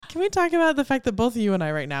Can we talk about the fact that both you and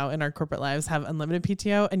I right now in our corporate lives have unlimited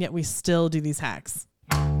PTO and yet we still do these hacks?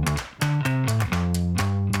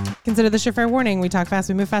 Consider this your fair warning. We talk fast,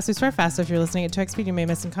 we move fast, we swear fast. So if you're listening at 2x speed, you may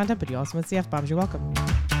miss some content, but you also miss the F-bombs. You're welcome.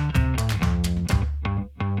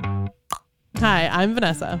 Hi, I'm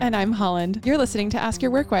Vanessa. And I'm Holland. You're listening to Ask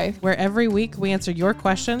Your Work Wife, where every week we answer your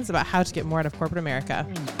questions about how to get more out of corporate America.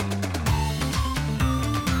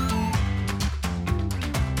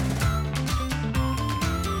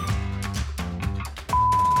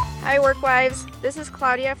 Hi, Work Wives. This is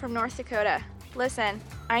Claudia from North Dakota. Listen,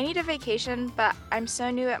 I need a vacation, but I'm so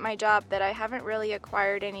new at my job that I haven't really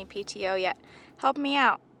acquired any PTO yet. Help me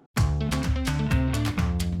out.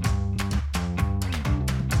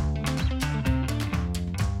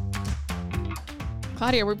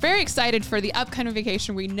 Claudia, we're very excited for the upcoming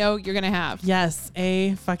vacation we know you're going to have. Yes,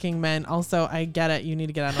 men. Also, I get it. You need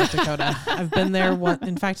to get out of North Dakota. I've been there once.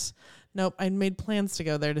 In fact, nope, I made plans to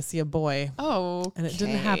go there to see a boy. Oh, and it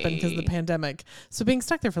didn't happen because of the pandemic. So being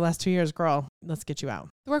stuck there for the last 2 years, girl, let's get you out.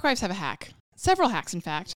 The Work Wives have a hack. Several hacks, in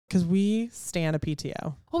fact. Because we stand a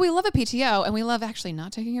PTO. Well, we love a PTO, and we love actually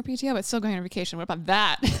not taking our PTO, but still going on vacation. What about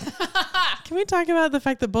that? Can we talk about the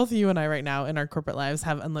fact that both you and I right now in our corporate lives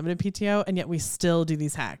have unlimited PTO, and yet we still do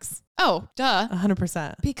these hacks? Oh, duh.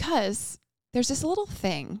 100%. Because there's this little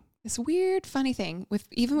thing, this weird, funny thing,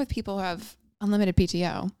 even with people who have unlimited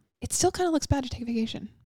PTO, it still kind of looks bad to take a vacation.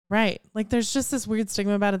 Right. Like there's just this weird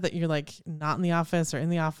stigma about it that you're like not in the office or in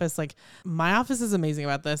the office. Like my office is amazing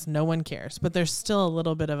about this. No one cares, but there's still a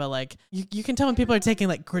little bit of a like, you can tell when people are taking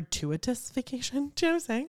like gratuitous vacation. Do you know what I'm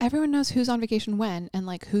saying? Everyone knows who's on vacation when and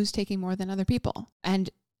like who's taking more than other people. And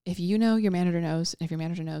if you know, your manager knows. And if your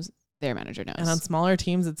manager knows, their manager knows. And on smaller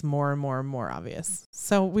teams, it's more and more and more obvious.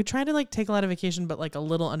 So we try to like take a lot of vacation, but like a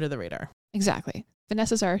little under the radar. Exactly.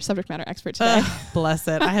 Vanessa's our subject matter expert today. Bless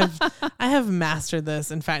it. I have mastered this.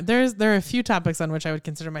 In fact, there are a few topics on which I would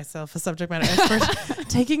consider myself a subject matter expert.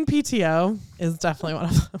 Taking PTO is definitely one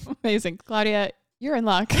of them. Amazing. Claudia, you're in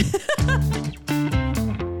luck.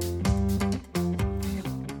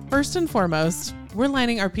 First and foremost, we're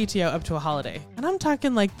lining our PTO up to a holiday. And I'm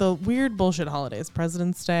talking like the weird bullshit holidays.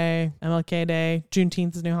 President's Day, MLK Day,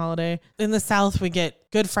 Juneteenth is a new holiday. In the South, we get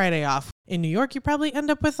Good Friday off. In New York, you probably end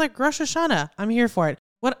up with like Rosh Hashanah. I'm here for it.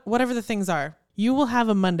 Whatever the things are. You will have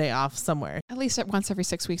a Monday off somewhere. At least once every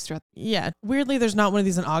 6 weeks. Yeah. Weirdly, there's not one of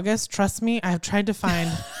these in August. Trust me, I have tried to find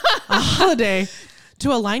a holiday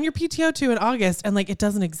to align your PTO to in August, and like it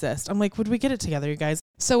doesn't exist. I'm like, would we get it together, you guys?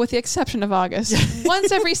 So with the exception of August,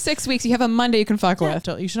 once every 6 weeks, you have a Monday you can fuck with.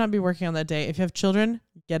 You should not be working on that day. If you have children,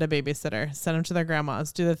 get a babysitter. Send them to their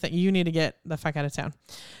grandmas. Do the thing. You need to get the fuck out of town.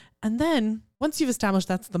 And then once you've established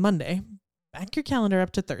that's the Monday, back your calendar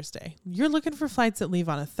up to Thursday. You're looking for flights that leave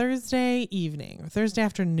on a Thursday evening or Thursday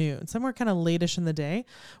afternoon, somewhere kind of late-ish in the day,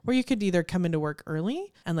 where you could either come into work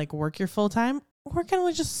early and like work your full time, or kind of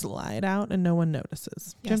like just slide out and no one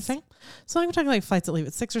notices. Do you know what I'm saying? So I'm talking like flights that leave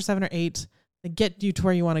at 6 or 7 or 8 that get you to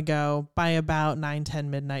where you want to go by about 9,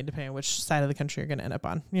 10 midnight, depending on which side of the country you're going to end up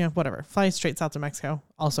on. You know, whatever. Fly straight south to Mexico.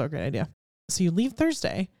 Also a great idea. So you leave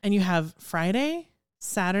Thursday and you have Friday,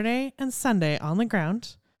 Saturday, and Sunday on the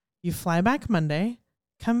ground. You fly back Monday,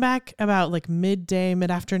 come back about like midday,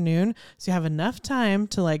 mid-afternoon. So you have enough time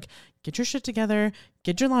to like get your shit together,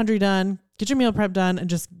 get your laundry done, get your meal prep done, and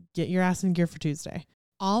just get your ass in gear for Tuesday.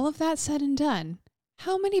 All of that said and done,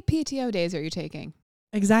 how many PTO days are you taking?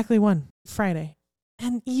 Exactly one. Friday.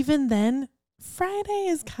 And even then, Friday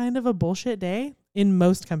is kind of a bullshit day in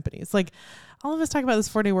most companies. Like all of us talk about this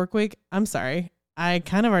 4-day work week. I'm sorry. I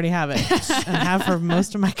kind of already have it and have for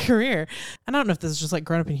most of my career. And I don't know if this is just like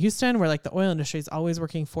growing up in Houston where like the oil industry is always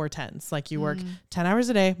working 4-10s. Like you work 10 hours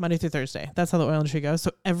a day, Monday through Thursday. That's how the oil industry goes.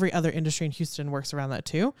 So every other industry in Houston works around that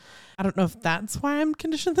too. I don't know if that's why I'm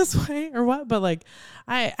conditioned this way or what, but like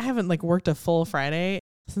I haven't like worked a full Friday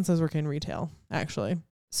since I was working in retail, actually.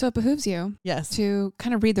 So it behooves you to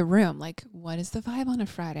kind of read the room. Like, what is the vibe on a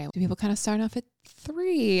Friday? Do people kind of start off at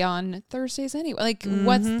 3 on Thursdays anyway? Like,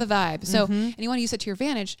 what's the vibe? So, and you want to use it to your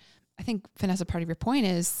advantage. I think, Vanessa, part of your point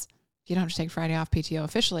is you don't have to take Friday off PTO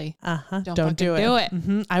officially. Don't do it.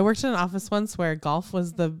 I worked in an office once where golf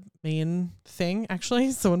was the main thing,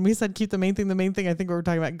 actually. So when we said keep the main thing, I think we were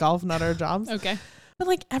talking about golf, not our jobs. Okay. But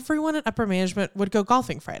like everyone at upper management would go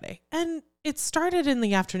golfing Friday. And it started in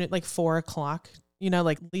the afternoon, like 4 o'clock. You know,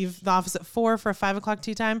 like leave the office at 4 for a 5 o'clock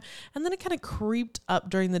tea time. And then it kind of creeped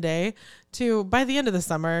up during the day to by the end of the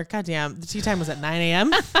summer, goddamn, the tea time was at 9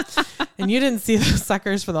 a.m. and you didn't see those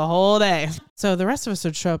suckers for the whole day. So the rest of us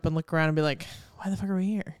would show up and look around and be like, why the fuck are we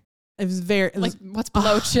here? It was what's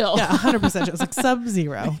below chill? Yeah, 100%. It was like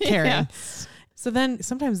sub-zero carrying. So then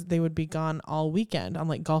sometimes they would be gone all weekend on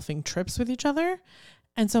like golfing trips with each other.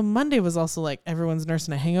 And so Monday was also like everyone's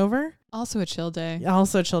nursing a hangover. Also a chill day.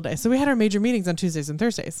 So we had our major meetings on Tuesdays and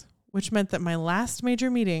Thursdays, which meant that my last major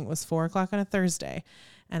meeting was 4:00 on a Thursday.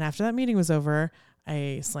 And after that meeting was over,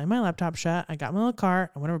 I slammed my laptop shut. I got my little car.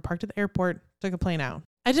 I went over, parked at the airport, took a plane out.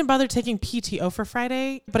 I didn't bother taking PTO for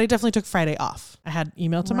Friday, but I definitely took Friday off. I had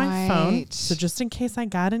email to my phone. So just in case I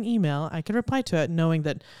got an email, I could reply to it knowing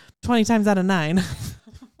that 20 times out of 9,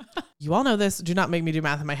 you all know this, do not make me do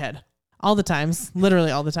math in my head. All the times,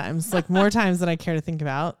 literally all the times, like more times than I care to think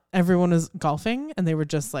about. Everyone was golfing and they were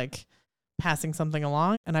just like passing something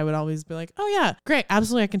along. And I would always be like, oh yeah, great.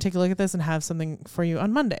 Absolutely. I can take a look at this and have something for you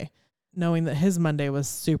on Monday. Knowing that his Monday was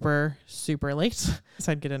super, super late.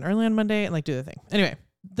 So I'd get in early on Monday and like do the thing. Anyway,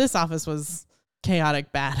 this office was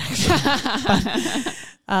chaotic bad, actually.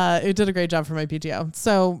 But, it did a great job for my PTO.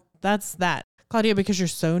 So that's that. Claudia, because you're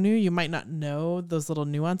so new, you might not know those little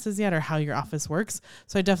nuances yet or how your office works.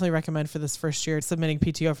 So I definitely recommend for this first year submitting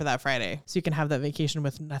PTO for that Friday. So you can have that vacation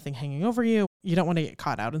with nothing hanging over you. You don't want to get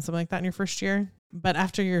caught out in something like that in your first year. But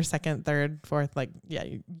after your second, third, fourth, like, yeah,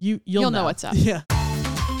 you'll know what's up. Yeah.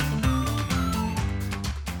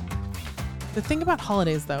 The thing about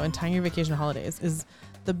holidays, though, and tying your vacation to holidays is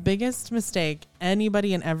the biggest mistake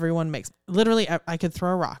anybody and everyone makes. Literally, I could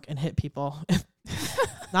throw a rock and hit people.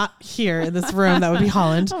 Not here in this room. That would be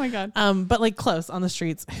Holland. Oh my God. But like close on the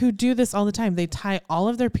streets who do this all the time. They tie all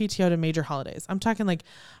of their PTO to major holidays. I'm talking like,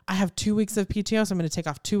 I have 2 weeks of PTO, so I'm going to take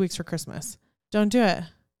off 2 weeks for Christmas. Don't do it.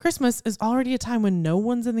 Christmas is already a time when no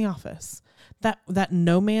one's in the office. That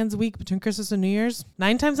no man's week between Christmas and New Year's,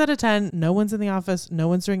 9 times out of 10, no one's in the office. No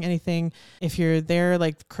one's doing anything. If you're there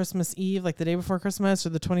like Christmas Eve, like the day before Christmas or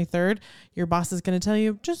the 23rd, your boss is going to tell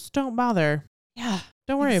you, just don't bother. Yeah.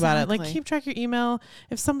 Don't worry about it. Like keep track of your email.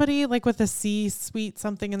 If somebody like with a C-suite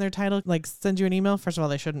something in their title, like send you an email, first of all,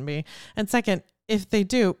 they shouldn't be. And second, if they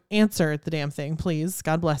do, answer the damn thing, please.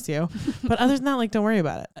 God bless you. But other than that, like, don't worry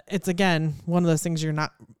about it. It's again, one of those things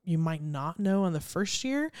you might not know on the first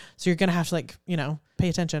year. So you're going to have to like, pay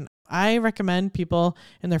attention. I recommend people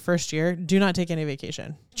in their first year, do not take any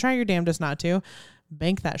vacation. Try your damnedest not to.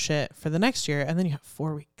 Bank that shit for the next year. And then you have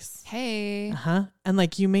 4 weeks. Hey. And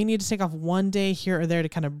like, you may need to take off one day here or there to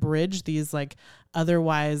kind of bridge these like,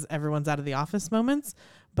 otherwise everyone's out of the office moments.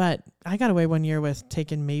 But I got away 1 year with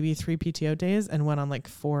taking maybe 3 PTO days and went on like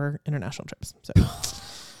 4 international trips. So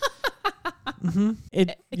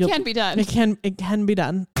it can be done. It can be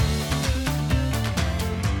done.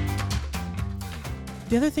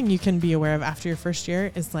 The other thing you can be aware of after your first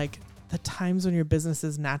year is like the times when your business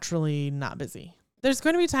is naturally not busy. There's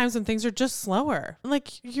going to be times when things are just slower.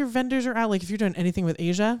 Like your vendors are out. Like if you're doing anything with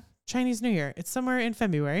Asia, Chinese New Year, it's somewhere in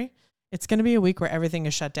February. It's going to be a week where everything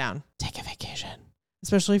is shut down. Take a vacation.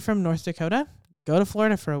 Especially from North Dakota, go to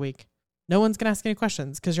Florida for a week. No one's going to ask any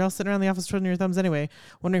questions because you're all sitting around the office twiddling your thumbs anyway,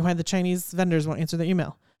 wondering why the Chinese vendors won't answer their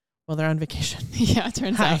email. Well, they're on vacation. Yeah, it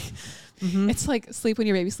turns out. It's like sleep when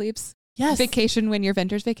your baby sleeps. Yes. Vacation when your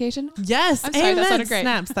vendor's vacation. Yes. I'm sorry, that sounded great.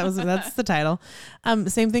 Snaps. That's the title.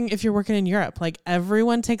 Same thing if you're working in Europe. Like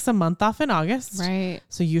everyone takes a month off in August. Right.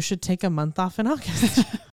 So you should take a month off in August.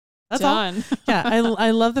 That's done. All. Yeah,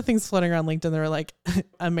 I love the things floating around LinkedIn. They were like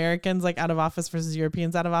Americans like out of office versus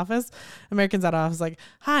Europeans out of office. Americans out of office like,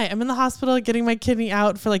 hi, I'm in the hospital getting my kidney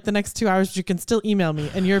out for like the next 2 hours, but you can still email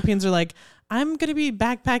me. And Europeans are like, I'm going to be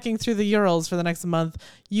backpacking through the Urals for the next month.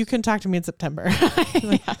 You can talk to me in September.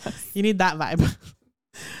 Like, yes. You need that vibe.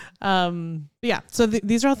 But yeah, so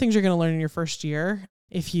these are all things you're going to learn in your first year.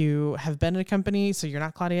 If you have been in a company, so you're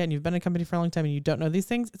not Claudia and you've been in a company for a long time and you don't know these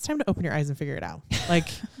things, it's time to open your eyes and figure it out. Like,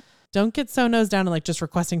 don't get so nose down and like just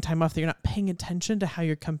requesting time off that you're not paying attention to how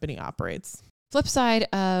your company operates. Flip side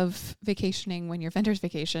of vacationing when your vendor's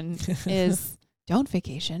vacation is don't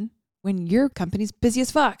vacation when your company's busy as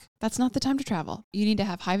fuck. That's not the time to travel. You need to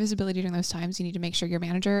have high visibility during those times. You need to make sure your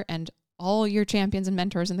manager and all your champions and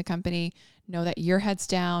mentors in the company know that your head's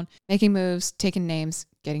down, making moves, taking names,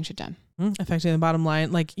 getting shit done. Affecting the bottom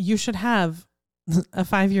line. Like you should have a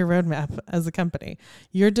 5-year roadmap as a company.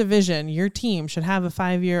 Your division, your team should have a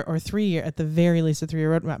 5-year or 3-year, at the very least a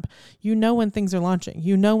 3-year roadmap. You know when things are launching.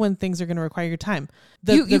 You know when things are going to require your time.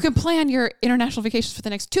 You can plan your international vacations for the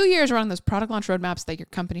next 2 years around those product launch roadmaps that your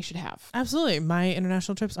company should have. Absolutely. My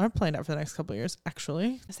international trips are planned out for the next couple of years,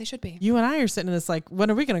 actually. Yes, they should be. You and I are sitting in this like, when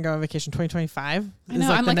are we going to go on vacation? 2025? I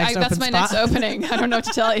know. I'm like, that's my next opening. I don't know what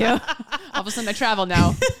to tell you. All of a sudden I travel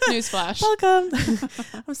now. Newsflash.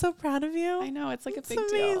 Welcome. I'm so proud of you. I know. It's like a big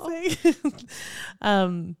deal.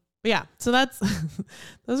 Amazing. But yeah, so that's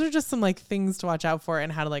those are just some like things to watch out for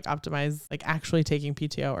and how to like optimize like actually taking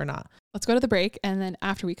PTO or not. Let's go to the break. And then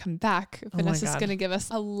after we come back, Vanessa's going to give us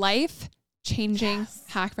a life-changing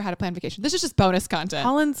hack for how to plan vacation. This is just bonus content.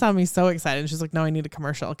 Holland saw me so excited. She's like, no, I need a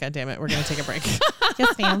commercial. God damn it. We're going to take a break.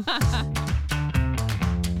 Yes, ma'am.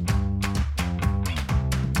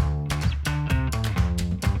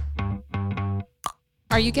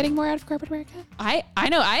 Are you getting more out of corporate America? I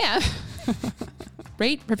know I am.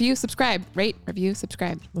 Rate, review, subscribe. Rate, review,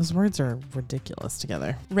 subscribe. Those words are ridiculous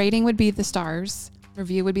together. Rating would be the stars.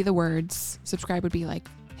 Review would be the words. Subscribe would be like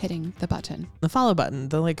hitting the button. The follow button,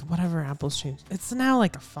 the like whatever Apple's changed. It's now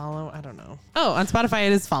like a follow. I don't know. Oh, on Spotify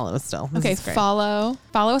it is follow still. Okay, follow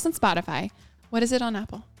us on Spotify. What is it on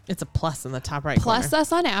Apple? It's a plus in the top right plus corner.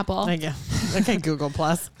 Us on Apple. Yeah. Okay, Google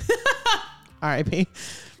Plus. R.I.P.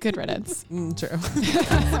 Good riddance. True.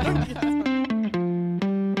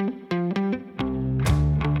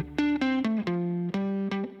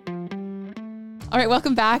 All right,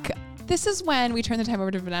 welcome back. This is when we turn the time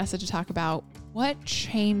over to Vanessa to talk about what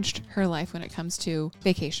changed her life when it comes to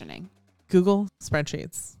vacationing. Google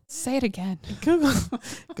spreadsheets. Say it again. Google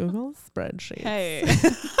spreadsheets. Hey.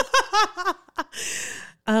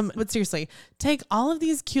 But seriously, take all of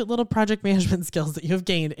these cute little project management skills that you have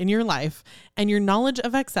gained in your life and your knowledge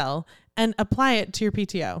of Excel and apply it to your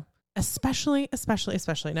PTO. Especially.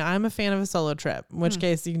 Now, I'm a fan of a solo trip, in which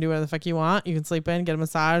case you can do whatever the fuck you want. You can sleep in, get a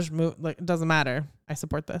massage, move. Like, it doesn't matter. I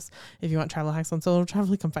support this. If you want travel hacks on solo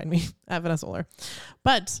travel, come find me at Vanessa Oler.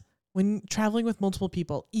 But when traveling with multiple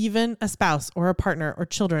people, even a spouse or a partner or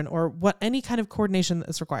children or any kind of coordination that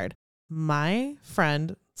is required, my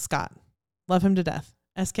friend Scott, love him to death,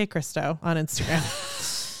 SK Christo on Instagram.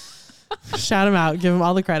 Shout him out. Give him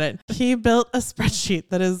all the credit. He built a spreadsheet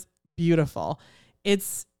that is beautiful.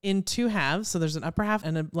 It's in two halves. So there's an upper half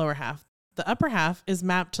and a lower half. The upper half is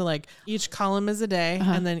mapped to like each column is a day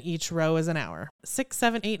and then each row is an hour. 6,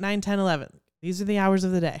 7, 8, 9, 10, 11. These are the hours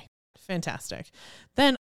of the day. Fantastic.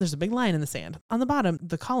 Then there's a big line in the sand. On the bottom,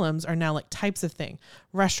 the columns are now like types of thing.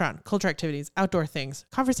 Restaurant, culture activities, outdoor things,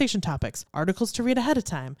 conversation topics, articles to read ahead of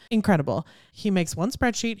time. Incredible. He makes one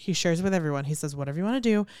spreadsheet. He shares with everyone. He says, whatever you want to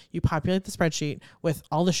do, you populate the spreadsheet with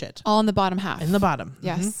all the shit. All in the bottom half. In the bottom.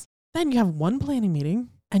 Yes. Mm-hmm. Then you have one planning meeting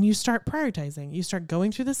and you start prioritizing. You start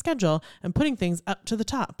going through the schedule and putting things up to the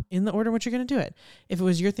top in the order in which you're going to do it. If it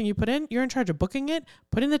was your thing you put in, you're in charge of booking it,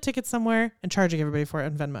 putting the ticket somewhere, and charging everybody for it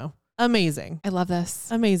on Venmo. Amazing. I love this.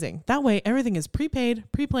 Amazing. That way, everything is prepaid,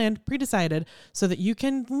 pre-planned, pre-decided so that you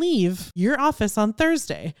can leave your office on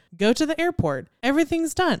Thursday, go to the airport.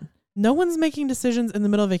 Everything's done. No one's making decisions in the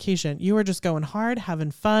middle of vacation. You are just going hard,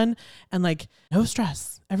 having fun, and like no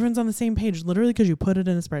stress. Everyone's on the same page, literally because you put it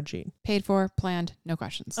in a spreadsheet. Paid for, planned, no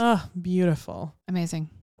questions. Oh, beautiful. Amazing.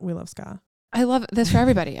 We love Scott. I love this for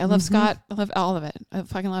everybody. I love Scott. I love all of it. I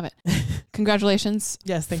fucking love it. Congratulations.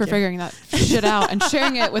 Yes, thank for you. figuring that shit out and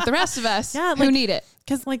sharing it with the rest of us who need it.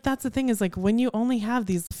 Because like that's the thing is like when you only have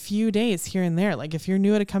these few days here and there, like if you're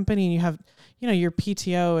new at a company and you have, you know, your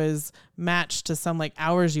PTO is matched to some like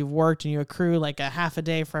hours you've worked and you accrue like a half a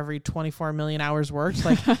day for every 24 million hours worked,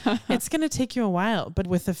 like it's going to take you a while. But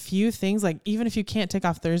with a few things, like even if you can't take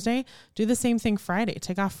off Thursday, do the same thing Friday.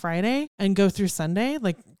 Take off Friday and go through Sunday.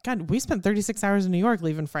 Like, God, we spent 36 hours in New York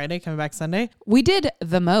leaving Friday, coming back Sunday. We did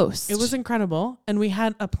the most. It was incredible. And we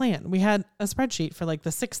had a plan. We had a spreadsheet for like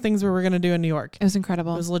the 6 things we were going to do in New York. It was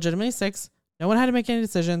incredible. It was legitimately 6. No one had to make any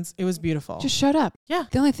decisions. It was beautiful. Just showed up. Yeah.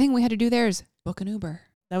 The only thing we had to do there is book an Uber.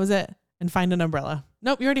 That was it. And find an umbrella.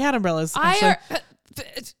 Nope, you already had umbrellas.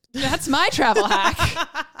 That's my travel hack.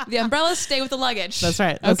 The umbrellas stay with the luggage. That's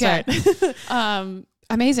right. That's right.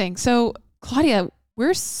 Amazing. So, Claudia,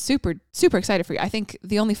 we're super, super excited for you. I think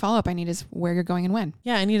the only follow-up I need is where you're going and when.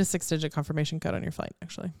 Yeah, I need a 6-digit confirmation code on your flight,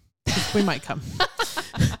 actually. We might come.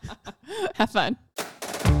 Have fun.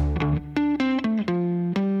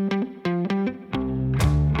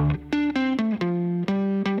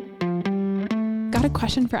 Got a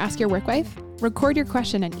question for Ask Your Work Wife? Record your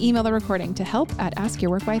question and email the recording to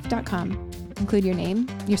help@askyourworkwife.com. Include your name,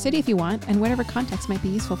 your city if you want, and whatever context might be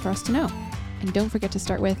useful for us to know. And don't forget to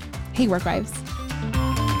start with, "Hey, Work Wives."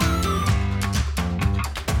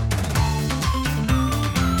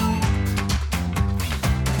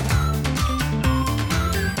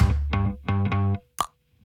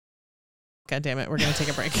 God damn it, we're going to take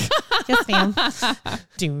a break. Yes, ma'am. I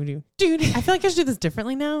feel like I should do this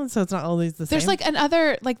differently now, so it's not always the same. There's like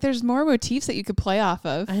another, like there's more motifs that you could play off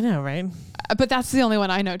of. I know, right? But that's the only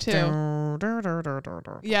one I know too.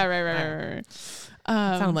 Yeah, right.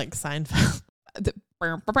 Sound like Seinfeld.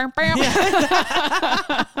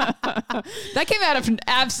 That came out of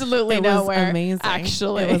absolutely nowhere. It was amazing.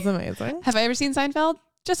 Actually, it was amazing. Have I ever seen Seinfeld?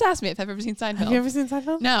 Just ask me if I've ever seen Seinfeld. Have you ever seen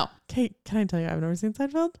Seinfeld? No. Okay, can I tell you I've never seen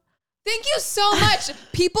Seinfeld? Thank you so much.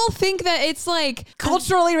 People think that it's like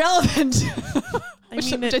culturally relevant. I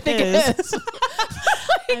mean, which I think it is.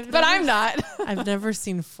 But I'm not. I've never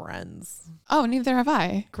seen Friends. Oh, neither have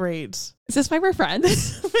I. Great. Is this why we're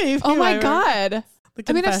friends? Maybe Oh my God.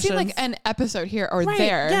 I mean, I've seen like an episode here or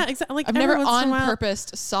there. Yeah, exactly. Like I've never on purpose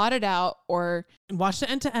sought it out or watched it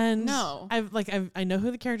end to end. No. I know who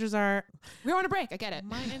the characters are. We're on a break. I get it.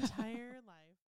 My entire